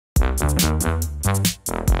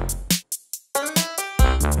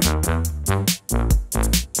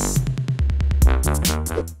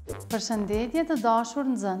Përshëndetje të dashur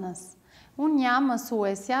nxënës. Unë jam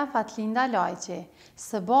mësuesja Fatlinda Lajqi.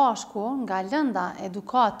 Së bashku nga lënda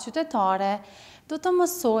Edukate Qytetare do të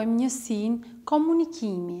mësojmë njësinë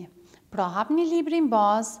komunikimi. Pra hapni librin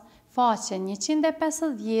bazë, faqe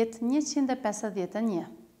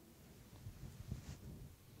 150-151.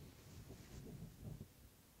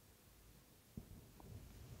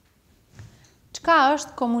 Çka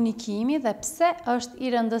është komunikimi dhe pse është i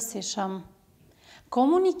rëndësishëm?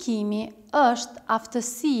 Komunikimi është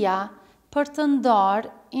aftësia për të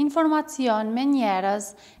ndarë informacion me njerëz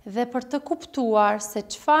dhe për të kuptuar se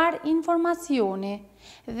çfarë informacioni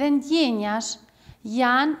dhe ndjenjash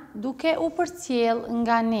janë duke u përcjell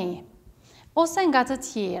nga ne ose nga të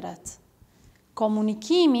tjerët.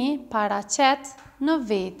 Komunikimi paraqet në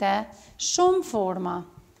vete shumë forma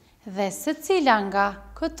dhe secila nga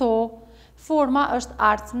këto forma është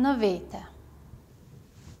art në vete.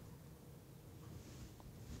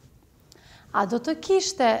 A do të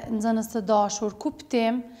kishte nxënës të dashur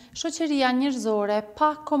kuptim shoqëria njerëzore pa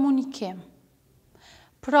komunikim?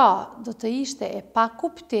 Pra, do të ishte e pa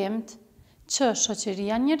kuptimt që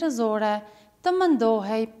shoqëria njerëzore të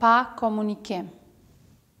mendohej pa komunikim.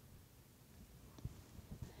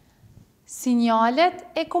 Sinjalet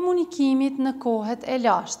e komunikimit në kohet e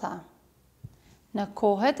lashta. Në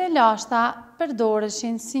kohet e lashta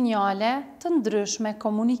përdoreshin sinjale të ndryshme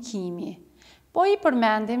komunikimi, po i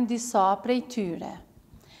përmendim disa prej tyre: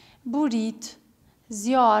 burit,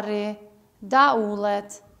 zjarri,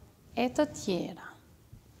 daullet e të tjera.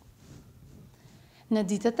 Në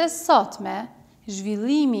ditët e sotme,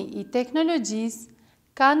 zhvillimi i teknologjisë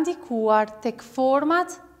ka ndikuar tek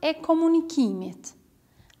format e komunikimit.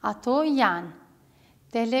 Ato janë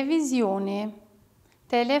televizioni,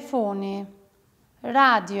 telefoni,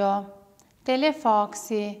 radio,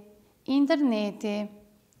 telefaksi, interneti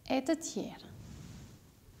e të tjera.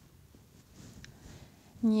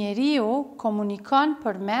 Njeriu komunikon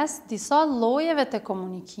përmes disa llojeve të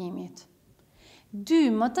komunikimit.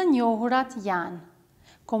 Dy më të njohurat janë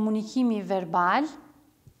komunikimi verbal,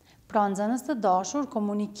 pra nxënës të dashur,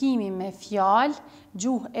 komunikimi me fjalë,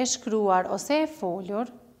 gjuhë e shkruar ose e folur,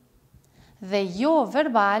 dhe jo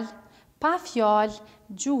verbal, pa fjalë,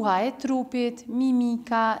 gjuha e trupit,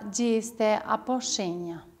 mimika, gjeste apo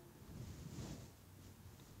shenja.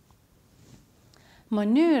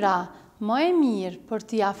 Mënyra më e mirë për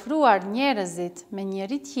t'i afruar njerëzit me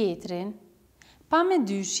njëri tjetrin, pa me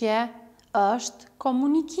dyshje, është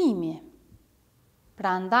komunikimi.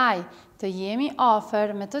 Prandaj, të jemi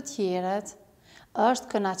afër me të tjerët, është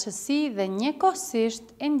kënaqësi dhe njëkohësisht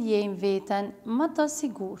e ndjejmë veten më të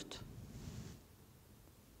sigurt.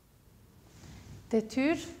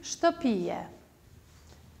 Detyrë shtëpie.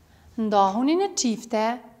 Ndahuni në çifte,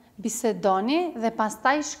 bisedoni dhe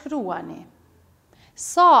pastaj shkruani.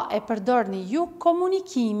 Sa e përdorni ju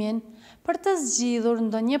komunikimin për të zgjidhur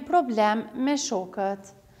ndonjë problem me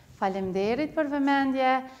shokët? Faleminderit për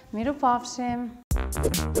vëmendje, mirupafshim.